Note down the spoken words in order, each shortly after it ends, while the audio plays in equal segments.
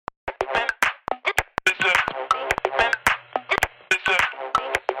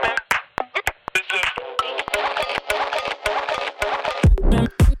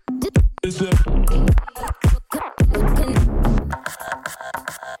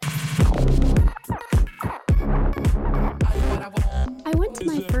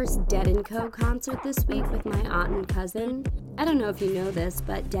Dead & Co. concert this week with my aunt and cousin. I don't know if you know this,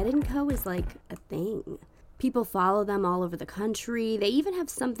 but Dead & Co. is like a thing. People follow them all over the country. They even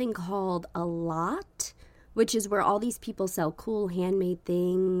have something called a lot, which is where all these people sell cool handmade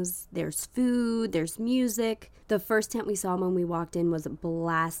things. There's food, there's music. The first tent we saw when we walked in was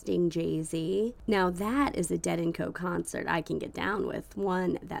blasting Jay-Z. Now that is a Dead & Co. concert I can get down with.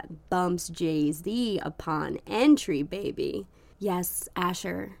 One that bumps Jay-Z upon entry, baby. Yes,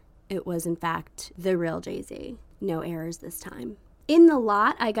 Asher, it was in fact the real Jay-Z. No errors this time. In the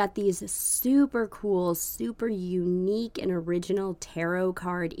lot, I got these super cool, super unique and original tarot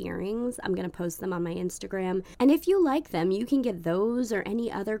card earrings. I'm going to post them on my Instagram. And if you like them, you can get those or any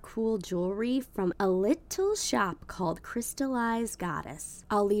other cool jewelry from a little shop called Crystallized Goddess.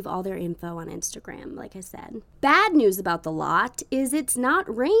 I'll leave all their info on Instagram, like I said. Bad news about the lot is it's not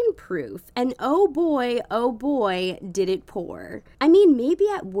rainproof. And oh boy, did it pour. I mean, maybe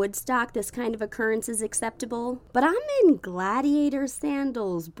at Woodstock this kind of occurrence is acceptable, but I'm in Gladiator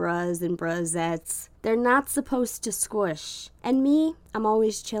sandals, bruz and bruzettes. They're not supposed to squish. And me, I'm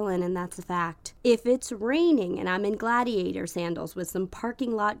always chillin', and that's a fact. If it's raining and I'm in Gladiator sandals with some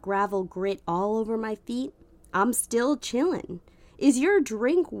parking lot gravel grit all over my feet, I'm still chillin'. Is your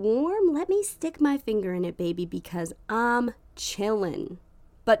drink warm? Let me stick my finger in it, baby, because I'm chillin'.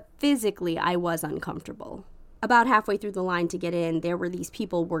 But physically, I was uncomfortable. About halfway through the line to get in, there were these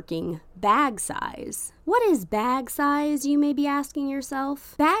people working bag size. What is bag size, you may be asking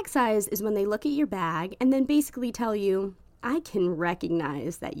yourself? Bag size is when they look at your bag and then basically tell you, I can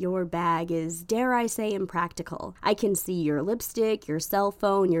recognize that your bag is, dare I say, impractical. I can see your lipstick, your cell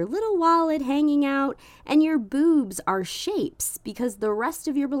phone, your little wallet hanging out, and your boobs are shapes because the rest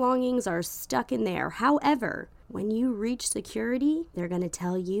of your belongings are stuck in there. However, when you reach security, they're going to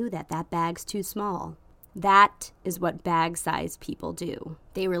tell you that that bag's too small. That is what bag size people do.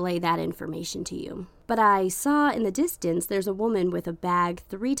 They relay that information to you. But I saw in the distance there's a woman with a bag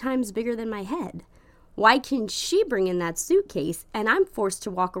 3 times bigger than my head. Why can she bring in that suitcase and I'm forced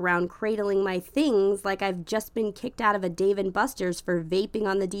to walk around cradling my things like I've just been kicked out of a Dave & Buster's for vaping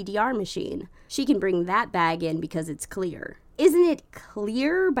on the DDR machine? She can bring that bag in because it's clear. Isn't it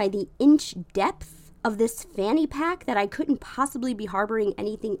clear by the inch depth of this fanny pack that I couldn't possibly be harboring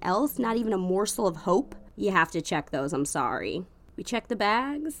anything else, not even a morsel of hope? You have to check those, I'm sorry. We check the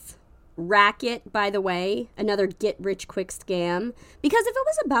bags. Racket, by the way, another get-rich-quick scam. Because if it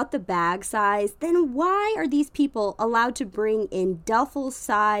was about the bag size, then why are these people allowed to bring in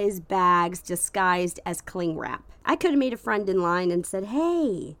duffel-size bags disguised as cling wrap? I could have made a friend in line and said,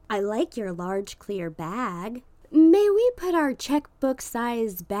 hey, I like your large clear bag. May we put our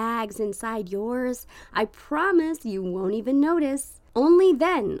checkbook-sized bags inside yours? I promise you won't even notice. Only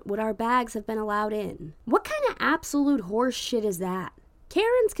then would our bags have been allowed in. What kind of absolute horse shit is that?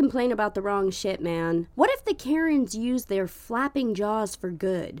 Karens complain about the wrong shit, man. What if the Karens use their flapping jaws for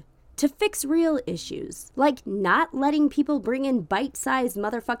good? To fix real issues, like not letting people bring in bite-sized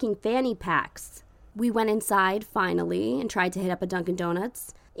motherfucking fanny packs. We went inside, finally, and tried to hit up a Dunkin'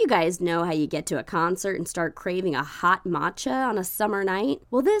 Donuts. You guys know how you get to a concert and start craving a hot matcha on a summer night?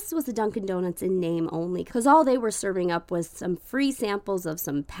 Well, this was a Dunkin' Donuts in name only, because all they were serving up was some free samples of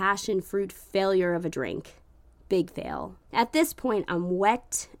some passion fruit failure of a drink. Big fail. At this point, I'm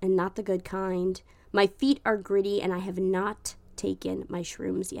wet and not the good kind. My feet are gritty and I have not taken my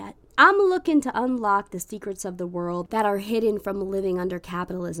shrooms yet. I'm looking to unlock the secrets of the world that are hidden from living under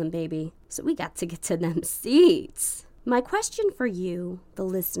capitalism, baby. So we got to get to them seats. My question for you, the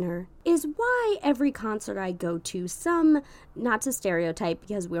listener, is why every concert I go to, not to stereotype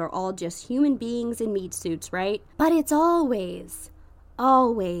because we are all just human beings in meat suits, right? But it's always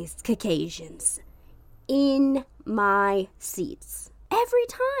Caucasians in my seats. Every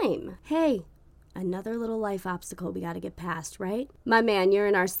time. Hey, another little life obstacle we gotta get past, right? My man, you're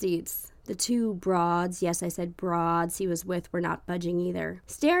in our seats. The 2 broads, yes, I said broads, he was with were not budging either.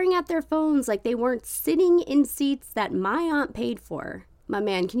 Staring at their phones like they weren't sitting in seats that my aunt paid for. My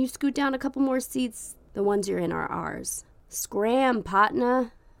man, can you scoot down a couple more seats? The ones you're in are ours. Scram,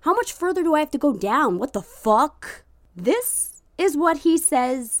 partner. How much further do I have to go down? What the fuck? This is what he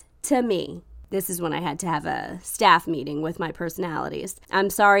says to me. This is when I had to have a staff meeting with my personalities. I'm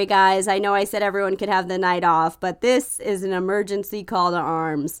sorry, guys. I know I said everyone could have the night off, but this is an emergency call to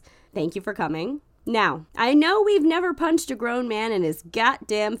arms. Thank you for coming. Now, I know we've never punched a grown man in his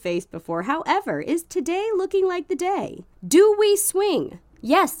goddamn face before. However, is today looking like the day? Do we swing?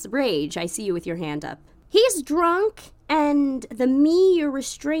 Yes, Rage, I see you with your hand up. He's drunk, and the me you're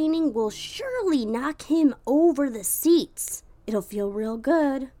restraining will surely knock him over the seats. It'll feel real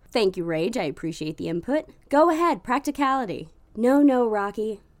good. Thank you, Rage. I appreciate the input. Go ahead, practicality. No,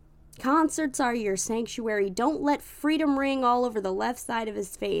 Rocky. Concerts are your sanctuary. Don't let freedom ring all over the left side of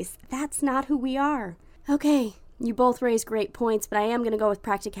his face. That's not who we are. Okay, you both raise great points, but I am going to go with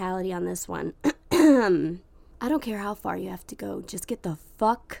practicality on this one. I don't care how far you have to go. Just get the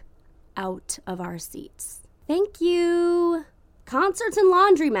fuck out of our seats. Thank you. Concerts and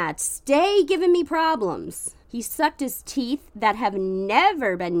laundromats. Stay giving me problems. He sucked his teeth that have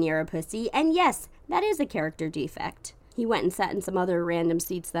never been near a pussy, and yes, that is a character defect. He went and sat in some other random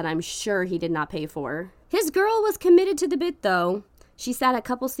seats that I'm sure he did not pay for. His girl was committed to the bit, though. She sat a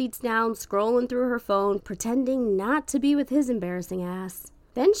couple seats down, scrolling through her phone, pretending not to be with his embarrassing ass.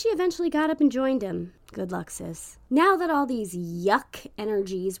 Then she eventually got up and joined him. Good luck, sis. Now that all these yuck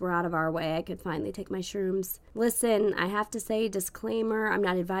energies were out of our way, I could finally take my shrooms. Listen, I have to say, disclaimer, I'm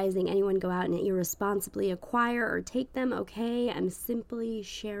not advising anyone go out and irresponsibly acquire or take them, okay? I'm simply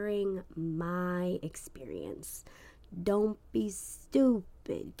sharing my experience. Don't be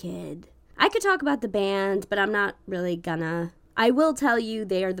stupid, kid. I could talk about the band, but I'm not really gonna. I will tell you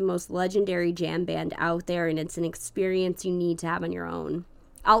they are the most legendary jam band out there, and it's an experience you need to have on your own.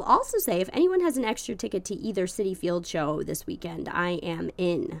 I'll also say, if anyone has an extra ticket to either Citi Field show this weekend, I am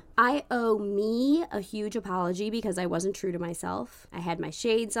in. I owe me a huge apology because I wasn't true to myself. I had my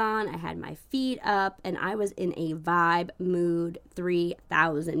shades on, I had my feet up, and I was in a vibe mood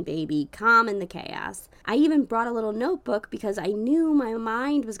 3000, baby. Calm in the chaos. I even brought a little notebook because I knew my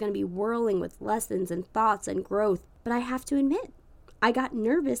mind was going to be whirling with lessons and thoughts and growth. But I have to admit, I got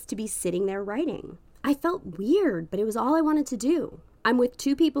nervous to be sitting there writing. I felt weird, but it was all I wanted to do. I'm with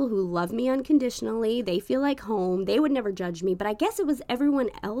two people who love me unconditionally. They feel like home. They would never judge me, but I guess it was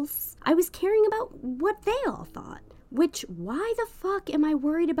everyone else. I was caring about what they all thought. Which, why the fuck am I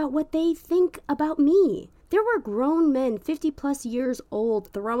worried about what they think about me? There were grown men 50 plus years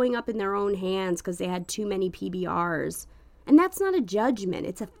old throwing up in their own hands because they had too many PBRs. And that's not a judgment,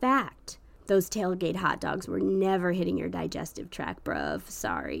 it's a fact. Those tailgate hot dogs were never hitting your digestive tract, bruv.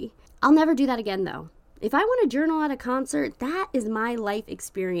 Sorry. I'll never do that again, though. If I want to journal at a concert, that is my life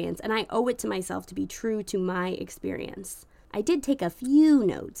experience, and I owe it to myself to be true to my experience. I did take a few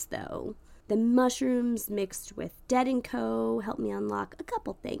notes, though. The mushrooms mixed with Dead & Co. helped me unlock a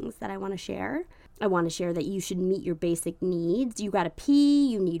couple things that I want to share. I want to share that you should meet your basic needs. You gotta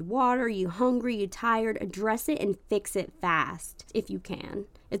pee, you need water, you hungry, you tired. Address it and fix it fast, if you can.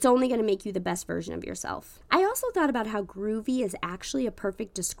 It's only going to make you the best version of yourself. I also thought about how groovy is actually a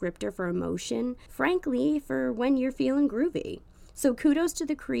perfect descriptor for emotion, frankly, for when you're feeling groovy. So kudos to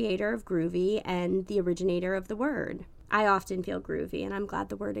the creator of groovy and the originator of the word. I often feel groovy, and I'm glad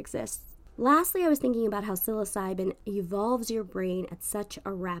the word exists. Lastly, I was thinking about how psilocybin evolves your brain at such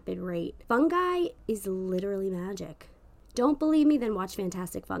a rapid rate. Fungi is literally magic. Don't believe me? Then watch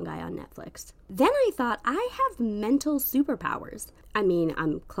Fantastic Fungi on Netflix. Then I thought, I have mental superpowers. I mean,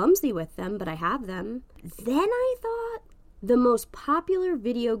 I'm clumsy with them, but I have them. Then I thought, the most popular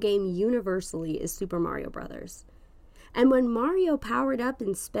video game universally is Super Mario Brothers. And when Mario powered up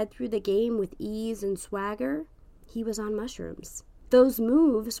and sped through the game with ease and swagger, he was on mushrooms. Those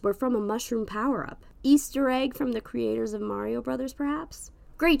moves were from a mushroom power-up. Easter egg from the creators of Mario Brothers, perhaps?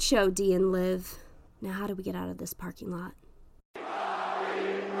 Great show, Dee and Liv. Now how do we get out of this parking lot?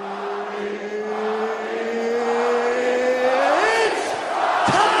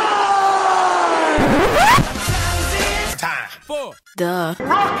 Time for Duh.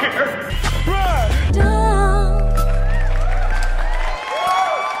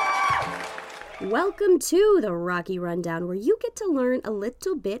 Welcome to the Rocky Rundown, where you get to learn a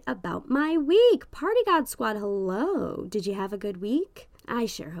little bit about my week. Party God Squad, hello. Did you have a good week? I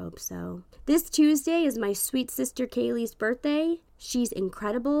sure hope so. This Tuesday is my sweet sister Kaylee's birthday. She's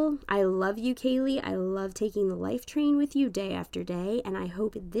incredible. I love you, Kaylee. I love taking the life train with you day after day, and I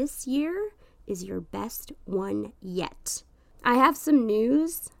hope this year is your best one yet. I have some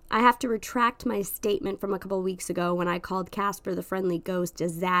news. I have to retract my statement from a couple weeks ago when I called Casper the Friendly Ghost a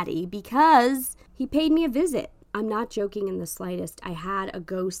zaddy because he paid me a visit. I'm not joking in the slightest. I had a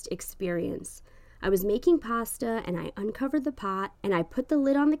ghost experience. I was making pasta and I uncovered the pot and I put the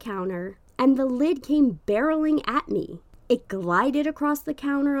lid on the counter and the lid came barreling at me. It glided across the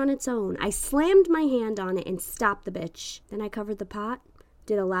counter on its own. I slammed my hand on it and stopped the bitch. Then I covered the pot,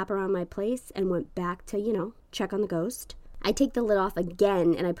 did a lap around my place and went back to, check on the ghost. I take the lid off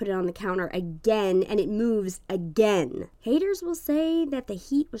again and I put it on the counter again and it moves again. Haters will say that the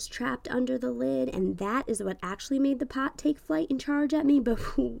heat was trapped under the lid and that is what actually made the pot take flight and charge at me, but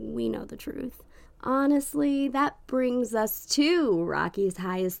we know the truth. Honestly, that brings us to Rocky's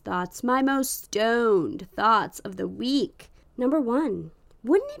highest thoughts, my most stoned thoughts of the week. Number 1,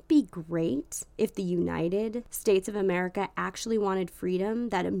 Wouldn't it be great if the United States of America actually wanted freedom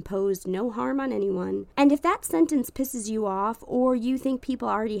that imposed no harm on anyone? And if that sentence pisses you off, or you think people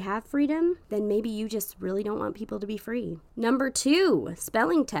already have freedom, then maybe you just really don't want people to be free. Number 2,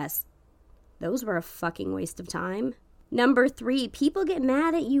 spelling tests. Those were a fucking waste of time. Number 3, people get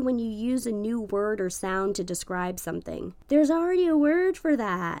mad at you when you use a new word or sound to describe something. There's already a word for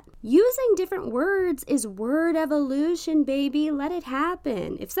that. Using different words is word evolution, baby. Let it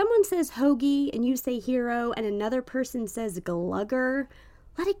happen. If someone says hoagie and you say hero and another person says glugger,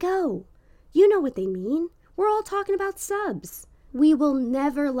 let it go. You know what they mean. We're all talking about subs. We will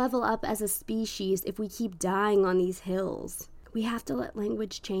never level up as a species if we keep dying on these hills. We have to let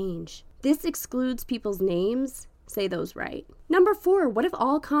language change. This excludes people's names. Say those right. Number 4, what if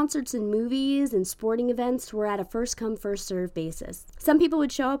all concerts and movies and sporting events were at a first come, first serve basis? Some people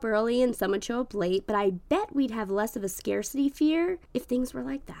would show up early and some would show up late, but I bet we'd have less of a scarcity fear if things were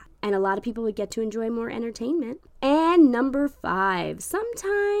like that. And a lot of people would get to enjoy more entertainment. And number 5,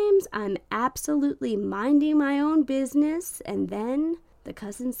 sometimes I'm absolutely minding my own business and then the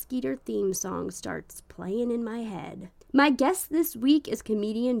Cousin Skeeter theme song starts playing in my head. My guest this week is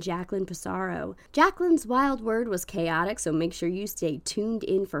comedian Jacqueline Pissarro. Jacqueline's wild word was chaotic, so make sure you stay tuned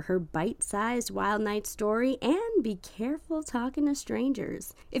in for her bite-sized Wild Night story, and be careful talking to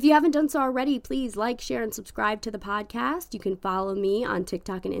strangers. If you haven't done so already, please like, share, and subscribe to the podcast. You can follow me on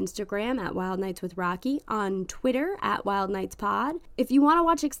TikTok and Instagram at Wild Nights with Rocky, on Twitter at Wild Nights Pod. If you want to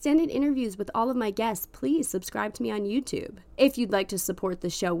watch extended interviews with all of my guests, please subscribe to me on YouTube. If you'd like to support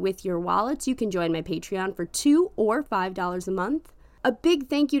the show with your wallets, you can join my Patreon for $2 or $5 a month. A big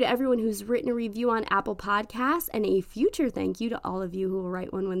thank you to everyone who's written a review on Apple Podcasts, and a future thank you to all of you who will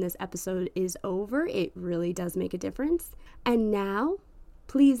write one when this episode is over. It really does make a difference. And now,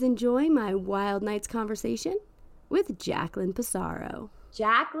 please enjoy my Wild Nights conversation with Jacqueline Pissarro.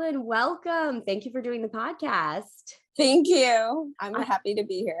 Jacqueline, welcome. Thank you for doing the podcast. Thank you. I'm happy to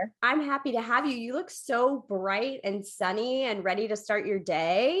be here. I'm happy to have you. You look so bright and sunny and ready to start your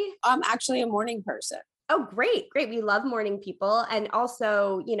day. I'm actually a morning person. Oh, great. Great. We love morning people. And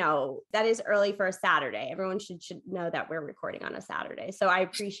also, you know, that is early for a Saturday. Everyone should know that we're recording on a Saturday. So I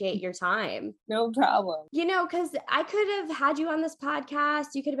appreciate your time. No problem. You know, because I could have had you on this podcast.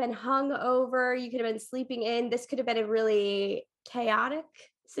 You could have been hung over. You could have been sleeping in. This could have been a really chaotic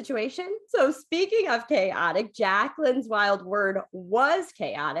situation. So speaking of chaotic, Jacqueline's wild word was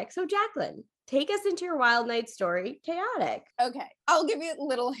chaotic. So Jacqueline, take us into your Wild Night story, chaotic. Okay. I'll give you a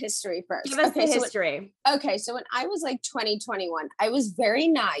little history first. Give us the history. So when I was like 21, I was very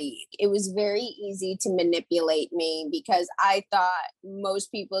naive. It was very easy to manipulate me because I thought most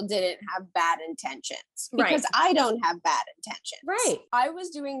people didn't have bad intentions. Because I don't have bad intentions. Right. I was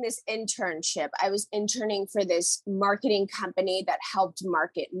doing this internship. I was interning for this marketing company that helped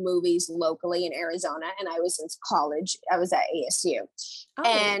market movies locally in Arizona. And I was in college. I was at ASU. Oh.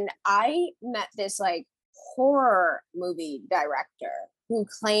 And I met this like horror movie director who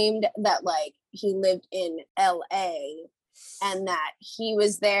claimed that like he lived in LA and that he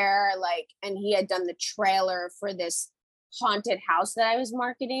was there like and he had done the trailer for this haunted house that I was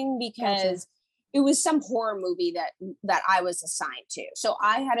marketing because it was some horror movie that I was assigned to. So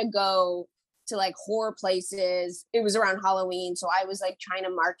I had to go to like horror places. It was around Halloween, so I was like trying to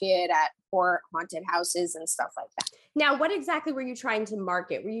market at horror haunted houses and stuff like that. Now, what exactly were you trying to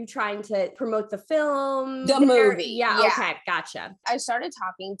market? Were you trying to promote the film? The movie. Yeah, okay, gotcha. I started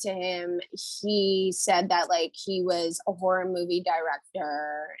talking to him. He said that like he was a horror movie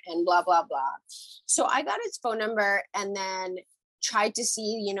director and blah, blah, blah. So I got his phone number and then tried to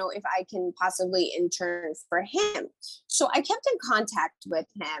see, you know, if I can possibly intern for him. So I kept in contact with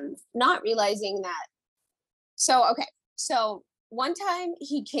him, not realizing that. So one time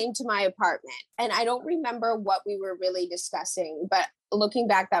he came to my apartment and I don't remember what we were really discussing, but looking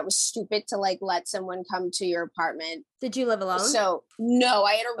back, that was stupid to like let someone come to your apartment. Did you live alone? So no,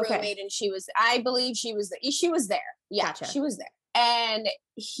 I had a roommate and I believe she was there. Yeah, gotcha. She was there. And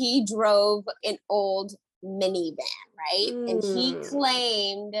he drove an old minivan, right? And he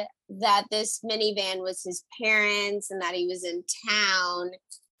claimed that this minivan was his parents and that he was in town.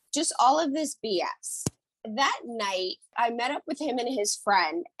 Just all of this BS. That night, I met up with him and his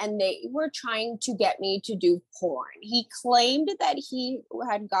friend, and they were trying to get me to do porn. He claimed that he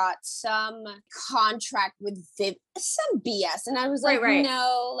had got some contract with some BS. And I was like,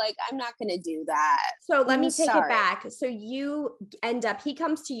 no, like, I'm not going to do that. So let me take it back. So you he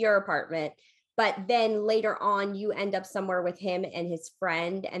comes to your apartment, but then later on you end up somewhere with him and his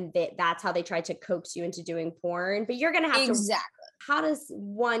friend, and that's how they tried to coax you into doing porn. But you're going to have to... How does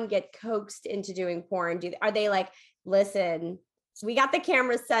one get coaxed into doing porn? Are they like, listen, We got the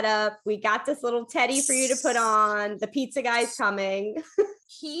cameras set up. We got this little teddy for you to put on. The pizza guy's coming.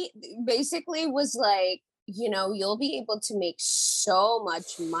 He basically was like, you know, you'll be able to make so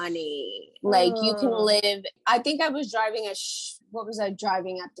much money. Like you can live. I think I was driving what was I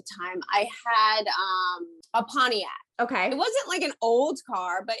driving at the time? I had a Pontiac. Okay. It wasn't like an old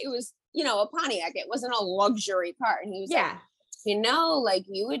car, but it was, you know, a Pontiac. It wasn't a luxury car. And he was like, you know, like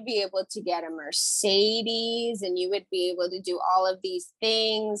you would be able to get a Mercedes and you would be able to do all of these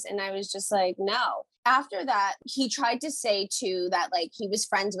things. And I was just like, no. After that, he tried to say too that like he was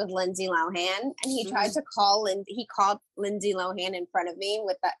friends with Lindsay Lohan, and he tried to call he called Lindsay Lohan in front of me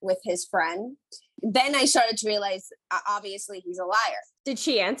with his friend. Then I started to realize, obviously he's a liar. Did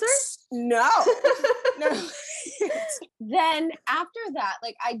she answer? No. No. Then after that,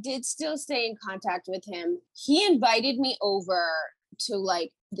 like I did still stay in contact with him. He invited me over to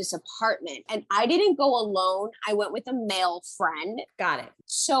like this apartment, and I didn't go alone. I went with a male friend. Got it.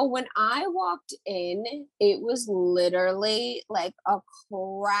 So when I walked in, it was literally like a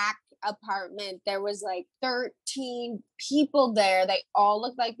crack apartment. There was like 13 people there. They all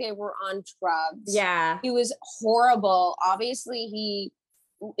looked like they were on drugs. Yeah. It was horrible. Obviously, he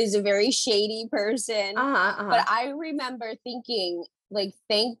is a very shady person. But I remember thinking, like,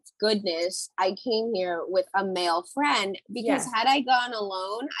 thank goodness I came here with a male friend, because had I gone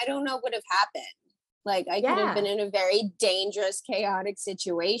alone, I don't know what would have happened. Like I could have been in a very dangerous, chaotic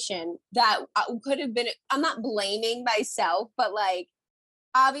situation that could have been, I'm not blaming myself, but like,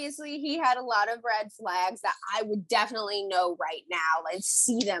 obviously he had a lot of red flags that I would definitely know right now and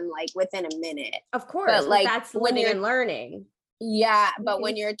see them like within a minute. Of course. But like that's living and learning. Yeah. But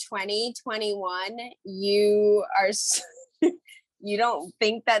when you're 20, 21, you are, you don't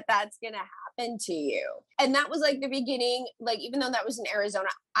think that that's going to happen to you. And that was like the beginning, like, even though that was in Arizona,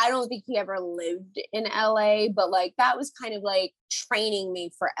 I don't think he ever lived in LA, but like, that was kind of like training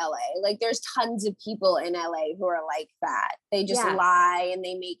me for LA. Like there's tons of people in LA who are like that. They just lie and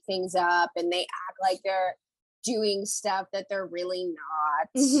they make things up and they act like they're doing stuff that they're really not.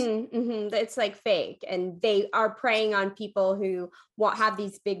 It's like fake, and they are preying on people who have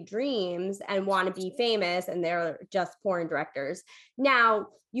these big dreams and want to be famous, and they're just porn directors. Now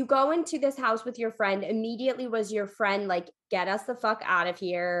you go into this house with your friend. Immediately was your friend like, get us the fuck out of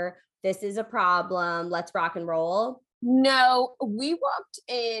here, this is a problem, let's rock and roll? No, we walked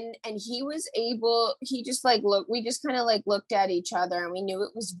in and he just like, we just kind of like looked at each other and we knew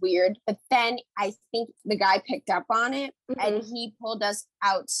it was weird. But then I think the guy picked up on it and he pulled us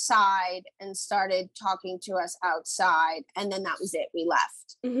outside and started talking to us outside. And then that was it. We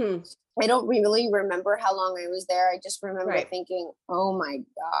left. I don't really remember how long I was there. I just remember thinking, oh my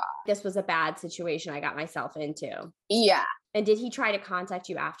God. This was a bad situation I got myself into. Yeah. And did he try to contact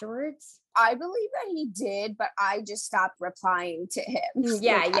you afterwards? I believe that he did, but I just stopped replying to him.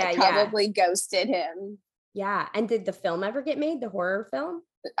 I probably ghosted him. Yeah. And did the film ever get made? The horror film?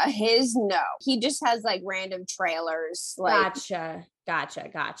 No. He just has like random trailers. Like,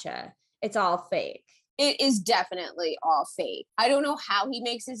 Gotcha. It's all fake. It is definitely all fake. I don't know how he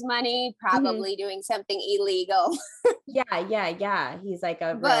makes his money, probably doing something illegal. Yeah. He's like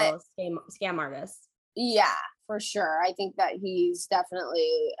a real scam artist. Yeah, for sure. I think that he's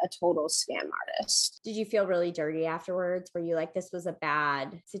definitely a total scam artist. Did you feel really dirty afterwards? Were you like, this was a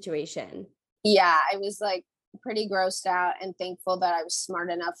bad situation? Yeah, I was like pretty grossed out and thankful that I was smart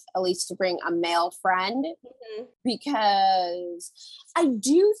enough at least to bring a male friend, because I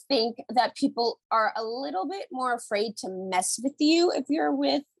do think that people are a little bit more afraid to mess with you if you're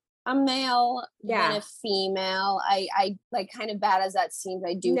with a male than a female. I like, kind of bad as that seems,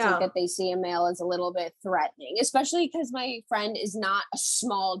 I do think that they see a male as a little bit threatening, especially because my friend is not a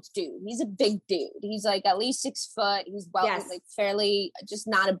small dude. He's a big dude. He's like at least 6 foot. He's like fairly, just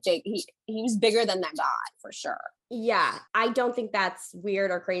not a big, he was bigger than that guy for sure. Yeah, I don't think that's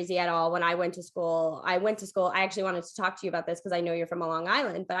weird or crazy at all. When I went to school, I actually wanted to talk to you about this because I know you're from Long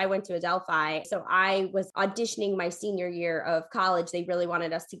Island, but I went to Adelphi. So I was auditioning my senior year of college. They really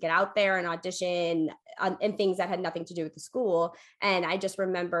wanted us to get out there and audition and things that had nothing to do with the school. And I just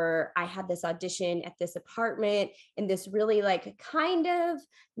remember I had this audition at this apartment in this really like kind of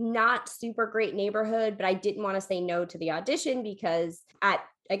not super great neighborhood, but I didn't want to say no to the audition because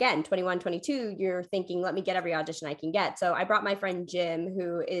again, 21, 22, you're thinking, let me get every audition I can get. So I brought my friend Jim,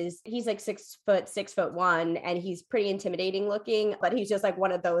 he's like 6'1", and he's pretty intimidating looking, but he's just like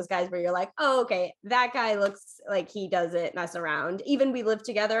one of those guys where you're like, oh, okay, that guy looks like he doesn't mess around. Even we lived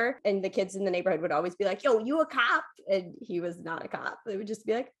together and the kids in the neighborhood would always be like, yo, you a cop? And he was not a cop. They would just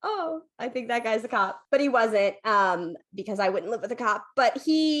be like, oh, I think that guy's a cop, but he wasn't, because I wouldn't live with a cop, but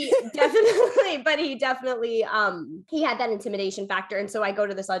he definitely, he had that intimidation factor. And so I go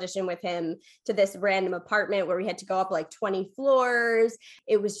to this audition with him to this random apartment where we had to go up like 20 floors.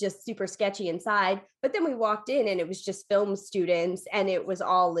 It was just super sketchy inside. But then we walked in and it was just film students and it was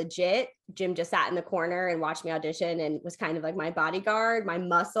all legit. Jim just sat in the corner and watched me audition and was kind of like my bodyguard, my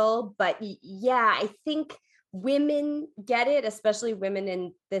muscle. But yeah, I think women get it, especially women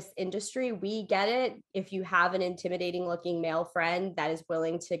in this industry. We get it. If you have an intimidating looking male friend that is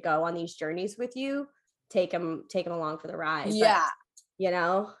willing to go on these journeys with you, take him along for the ride. Yeah. But,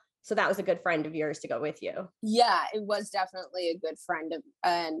 so that was a good friend of yours to go with you. Yeah, it was definitely a good friend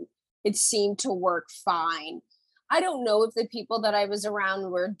and it seemed to work fine. I don't know if the people that I was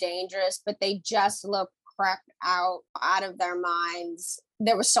around were dangerous, but they just looked cracked out of their minds.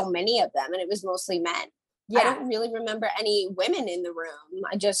 There were so many of them and it was mostly men. Yeah. I don't really remember any women in the room.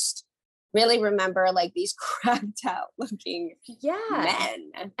 I just really remember like these cracked out looking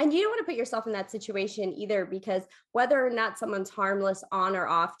men. And you don't want to put yourself in that situation either, because whether or not someone's harmless on or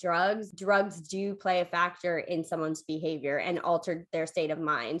off drugs do play a factor in someone's behavior and alter their state of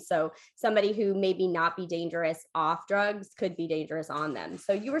mind. So somebody who maybe not be dangerous off drugs could be dangerous on them.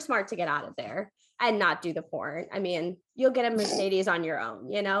 So you were smart to get out of there and not do the porn. I mean, you'll get a Mercedes on your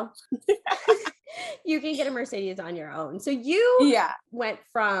own, You can get a Mercedes on your own. So you went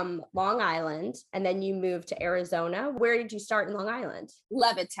from Long Island and then you moved to Arizona. Where did you start in Long Island?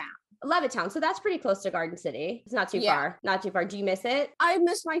 Levittown. So that's pretty close to Garden City. It's not too far. Not too far. Do you miss it? I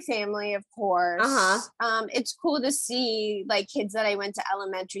miss my family, of course. It's cool to see like kids that I went to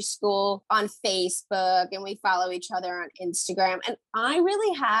elementary school on Facebook and we follow each other on Instagram. And I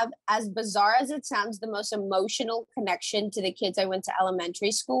really have, as bizarre as it sounds, the most emotional connection to the kids I went to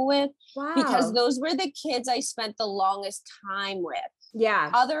elementary school with. Wow. Because those were the kids I spent the longest time with.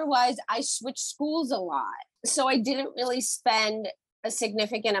 Yeah. Otherwise, I switched schools a lot. So I didn't really spend a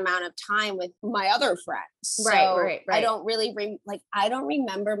significant amount of time with my other friends. So right. I don't really I don't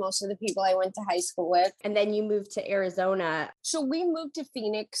remember most of the people I went to high school with. And then you moved to Arizona. So we moved to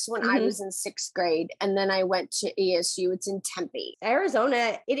Phoenix when I was in 6th grade. And then I went to ASU. It's in Tempe.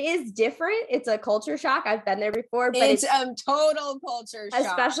 Arizona, it is different. It's a culture shock. I've been there before, but it's total culture shock.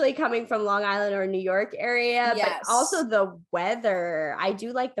 Especially coming from Long Island or New York area, but also the weather. I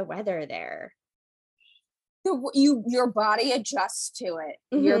do like the weather there. Your body adjusts to it.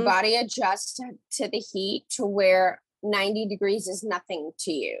 Your body adjusts to the heat to where 90 degrees is nothing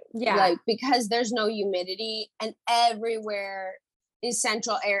to you. Yeah. Like, because there's no humidity and everywhere is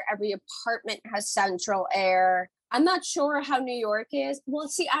central air. Every apartment has central air. I'm not sure how New York is. Well,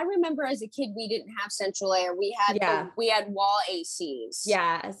 see, I remember as a kid, we didn't have central air. We had wall ACs.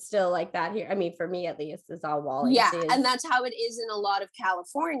 Yeah, it's still like that here. I mean, for me at least, it's all wall ACs. Yeah, and that's how it is in a lot of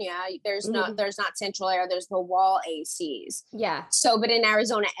California. There's not central air. There's the wall ACs. Yeah. So, but in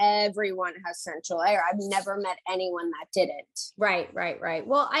Arizona, everyone has central air. I've never met anyone that didn't. Right.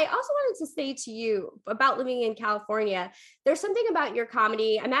 Well, I also wanted to say to you about living in California, there's something about your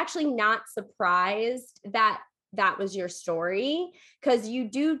comedy. I'm actually not surprised that was your story, because you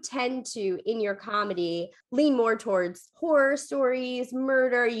do tend to, in your comedy, lean more towards horror stories,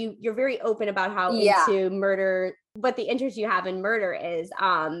 murder. You're very open about how into murder, what the interest you have in murder is,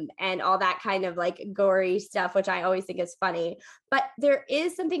 and all that kind of like gory stuff, which I always think is funny. But there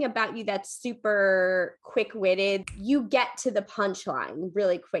is something about you that's super quick-witted. You get to the punchline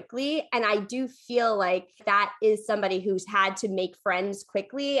really quickly. And I do feel like that is somebody who's had to make friends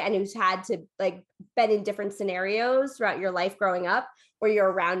quickly and who's had to like been in different scenarios throughout your life growing up where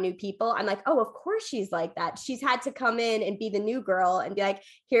you're around new people. I'm like, oh, of course she's like that. She's had to come in and be the new girl and be like,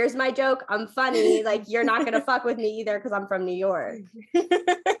 here's my joke. I'm funny. Like, you're not going to fuck with me either because I'm from New York.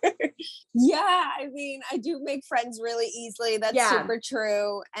 Yeah. I mean, I do make friends really easily. That's super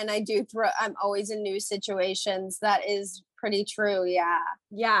true. And I'm always in new situations. That is pretty true. Yeah.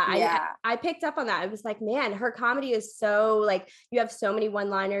 I picked up on that. I was like, man, her comedy is so like, you have so many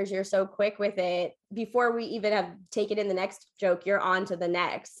one-liners. You're so quick with it. Before we even have taken in the next joke, you're on to the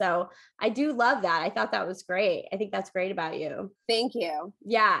next. So I do love that. I thought that was great. I think that's great about you. Thank you.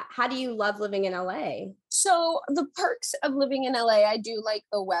 Yeah. How do you love living in LA? So the perks of living in LA, I do like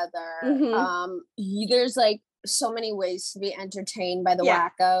the weather. There's like so many ways to be entertained by the Yeah.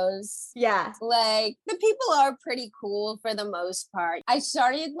 wackos. Yeah. Like the people are pretty cool for the most part. I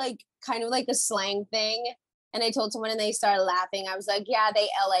started like kind of like a slang thing. And I told someone and they started laughing. I was like, yeah, they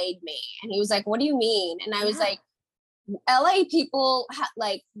LA'd me. And he was like, what do you mean? And I was Yeah. like, LA people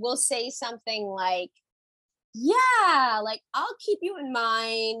like will say something like, yeah, like I'll keep you in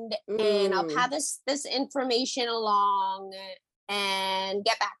mind and I'll pass this information along and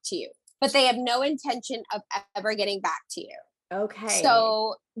get back to you. But they have no intention of ever getting back to you. Okay.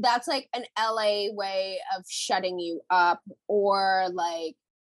 So that's like an LA way of shutting you up, or like,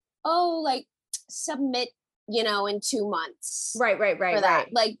 oh, like submit, in 2 months. Right. For that.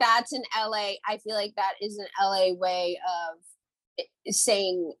 Like that's an LA. I feel like that is an LA way of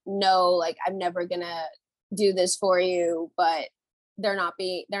saying no, like I'm never gonna do this for you, but they're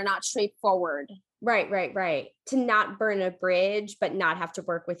not straightforward. Right. To not burn a bridge, but not have to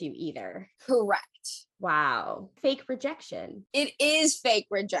work with you either. Correct. Wow. Fake rejection. It is fake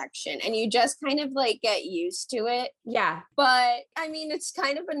rejection, and you just kind of like get used to it. Yeah. But I mean, it's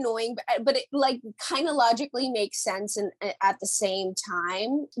kind of annoying, but it like kind of logically makes sense and at the same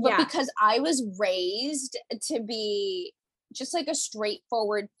time. But because I was raised to be just like a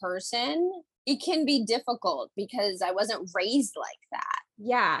straightforward person, it can be difficult because I wasn't raised like that.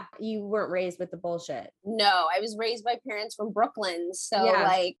 Yeah. You weren't raised with the bullshit. No, I was raised by parents from Brooklyn. So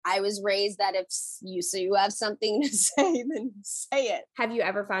like I was raised that if you have something to say, then say it. Have you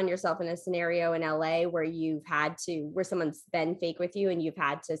ever found yourself in a scenario in LA where where someone's been fake with you and you've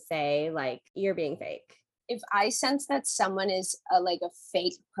had to say like, you're being fake? If I sense that someone is like a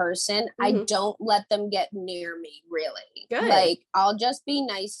fake person, I don't let them get near me, really. Good. Like I'll just be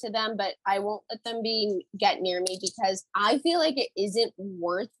nice to them, but I won't let them get near me because I feel like it isn't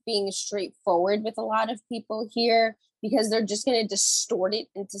worth being straightforward with a lot of people here because they're just going to distort it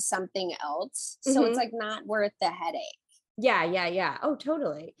into something else. So it's like not worth the headache. Yeah. Oh,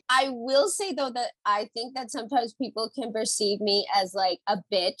 totally. I will say though that I think that sometimes people can perceive me as like a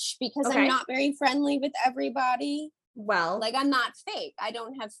bitch because I'm not very friendly with everybody. Well, like I'm not fake. I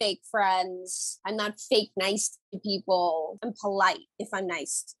don't have fake friends. I'm not fake nice to people. I'm polite if I'm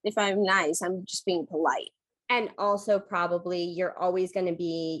nice. If I'm nice, I'm just being polite. And also probably you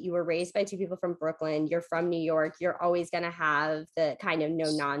were raised by two people from Brooklyn, you're from New York, you're always going to have the kind of no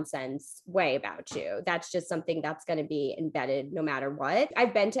nonsense way about you. That's just something that's going to be embedded no matter what.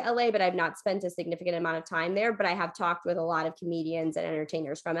 I've been to LA, but I've not spent a significant amount of time there, but I have talked with a lot of comedians and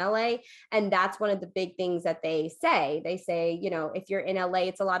entertainers from LA. And that's one of the big things that they say. They say, if you're in LA,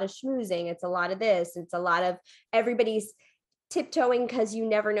 it's a lot of schmoozing. It's a lot of this. It's a lot of everybody's tiptoeing because you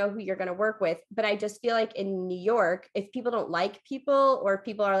never know who you're going to work with. But I just feel like in New York, if people don't like people or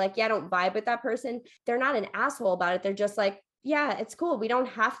people are like, yeah, I don't vibe with that person, they're not an asshole about it. They're just like, yeah, it's cool. We don't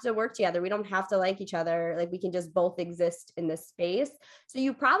have to work together. We don't have to like each other. Like we can just both exist in this space. So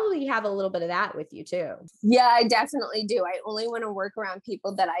you probably have a little bit of that with you too. Yeah, I definitely do. I only want to work around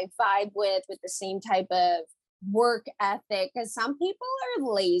people that I vibe with the same type of work ethic, because some people are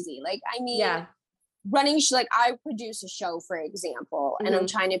lazy. Like, I mean, running like I produce a show, for example, and I'm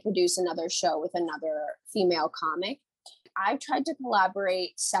trying to produce another show with another female comic. I've tried to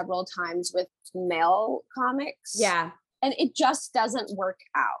collaborate several times with male comics. Yeah. And it just doesn't work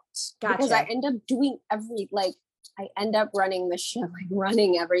out. Gotcha. Because I end up doing I end up running the show,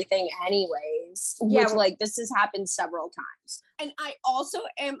 running everything anyways. Yeah. Which this has happened several times. And I also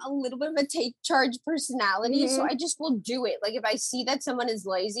am a little bit of a take charge personality. So I just will do it. Like if I see that someone is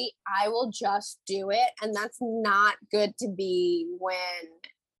lazy, I will just do it. And that's not good to be when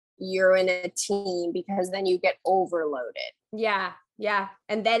you're in a team, because then you get overloaded. Yeah.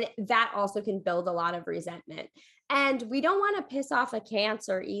 And then that also can build a lot of resentment. And we don't want to piss off a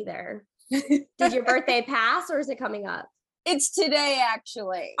Cancer either. Did your birthday pass or is it coming up? It's today,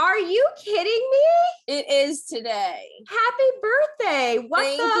 actually. Are you kidding me? It is today. Happy birthday.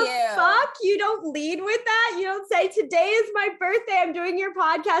 What the fuck? You don't lead with that? You don't say, today is my birthday. I'm doing your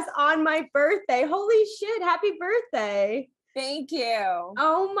podcast on my birthday. Holy shit. Happy birthday. Thank you.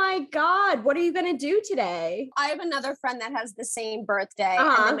 Oh my God. What are you going to do today? I have another friend that has the same birthday.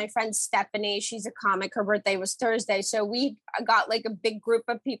 And then my friend Stephanie, she's a comic. Her birthday was Thursday. So we got a big group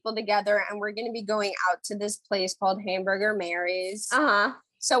of people together and we're going to be going out to this place called Hamburger Mary's.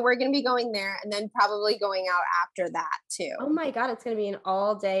 So we're going to be going there and then probably going out after that too. Oh my God. It's going to be an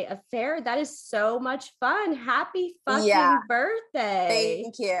all day affair. That is so much fun. Happy fucking birthday.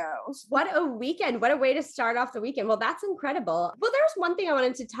 Thank you. What a weekend. What a way to start off the weekend. Well, that's incredible. Well, there's one thing I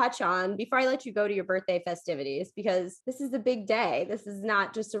wanted to touch on before I let you go to your birthday festivities, because this is a big day. This is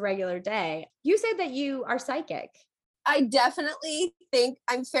not just a regular day. You said that you are psychic. I definitely think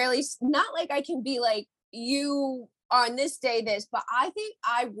I'm fairly, not like I can be you on this day this, but I think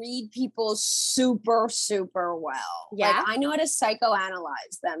I read people super, super well. Yeah. Like I know how to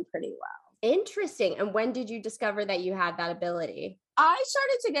psychoanalyze them pretty well. Interesting. And when did you discover that you had that ability? I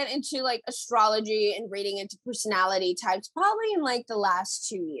started to get into like astrology and reading into personality types probably in like the last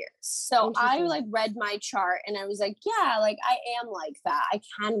 2 years. So I like read my chart and I was like, yeah, like I am like that. I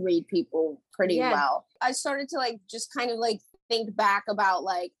can read people pretty well. I started to like just kind of like think back about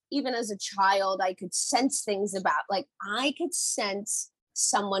like, even as a child, I could sense things about like, I could sense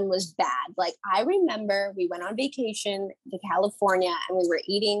someone was bad. Like I remember we went on vacation to California and we were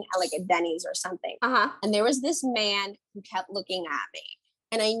eating at like a Denny's or something. And there was this man who kept looking at me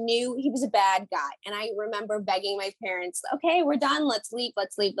and I knew he was a bad guy. And I remember begging my parents, okay, we're done. Let's leave.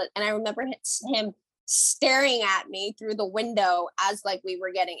 And I remember him staring at me through the window as like we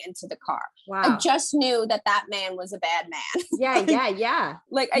were getting into the car. Wow. I just knew that man was a bad man. Yeah.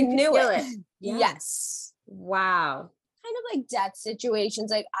 Like I knew it. Yeah. Yes. Wow. Kind of like death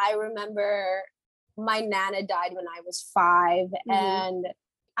situations. Like I remember my Nana died when I was 5 and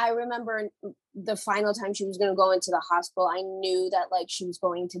I remember the final time she was going to go into the hospital, I knew that like she was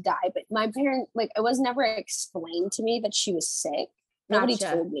going to die, but my parents, like it was never explained to me that she was sick. Nobody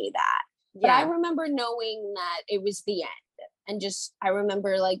told me that. But I remember knowing that it was the end. And just, I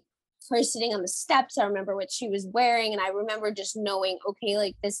remember like her sitting on the steps. I remember what she was wearing. And I remember just knowing, okay,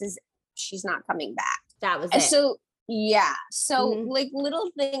 like she's not coming back. That was it. So, yeah. So like little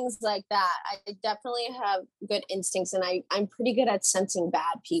things like that, I definitely have good instincts and I'm pretty good at sensing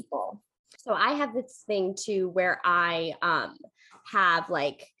bad people. So I have this thing too, where I have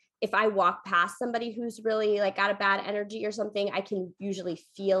like, if I walk past somebody who's really like got a bad energy or something, I can usually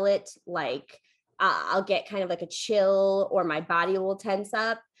feel it. Like I'll get kind of like a chill or my body will tense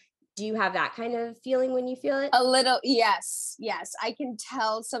up. Do you have that kind of feeling when you feel it? A little. Yes. I can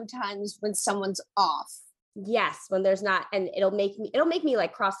tell sometimes when someone's off. Yes, when there's not, and it'll make me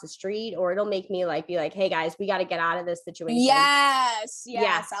like cross the street, or it'll make me like be like, hey guys, we got to get out of this situation. Yes.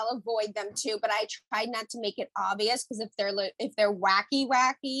 I'll avoid them too, but I try not to make it obvious because if they're wacky,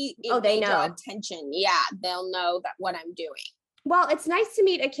 they draw attention. Yeah, they'll know that what I'm doing. Well, it's nice to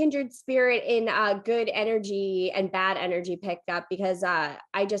meet a kindred spirit in good energy and bad energy picked up, because I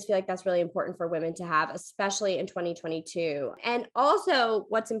just feel like that's really important for women to have, especially in 2022. And also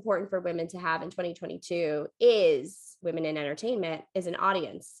what's important for women to have in 2022 is women in entertainment is an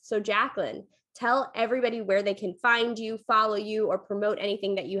audience. So Jacqueline, tell everybody where they can find you, follow you, or promote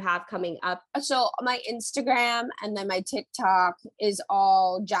anything that you have coming up. So my Instagram and then my TikTok is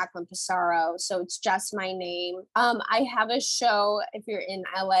all Jacqueline Pissarro. So it's just my name. I have a show, if you're in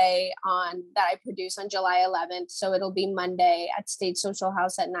LA, that I produce on July 11th. So it'll be Monday at State Social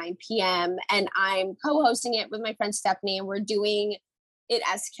House at 9 p.m. And I'm co-hosting it with my friend Stephanie, and we're doing it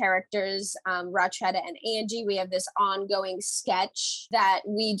as characters, Rachetta and Angie. We have this ongoing sketch that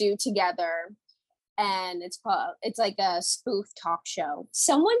we do together, and it's like a spoof talk show.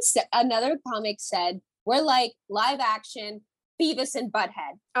 Another comic said, we're like live action Beavis and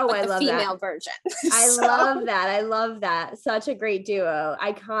Butthead. Oh, I love that. Female version. I love that. Such a great duo,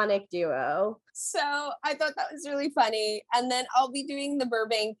 iconic duo. So I thought that was really funny. And then I'll be doing the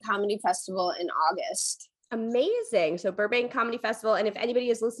Burbank Comedy Festival in August. Amazing. So Burbank Comedy Festival. And if anybody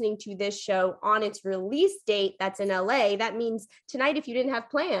is listening to this show on its release date, that's in LA, that means tonight, if you didn't have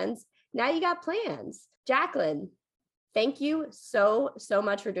plans, now you got plans. Jacqueline, thank you so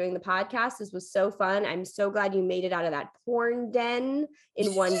much for doing the podcast. This was so fun. I'm so glad you made it out of that porn den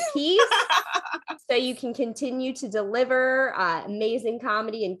in one piece. So you can continue to deliver amazing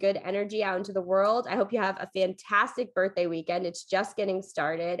comedy and good energy out into the world. I hope you have a fantastic birthday weekend. It's just getting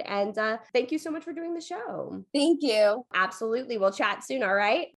started. And thank you so much for doing the show. Thank you. Absolutely. We'll chat soon. All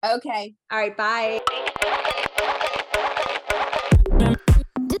right. Okay. All right. Bye.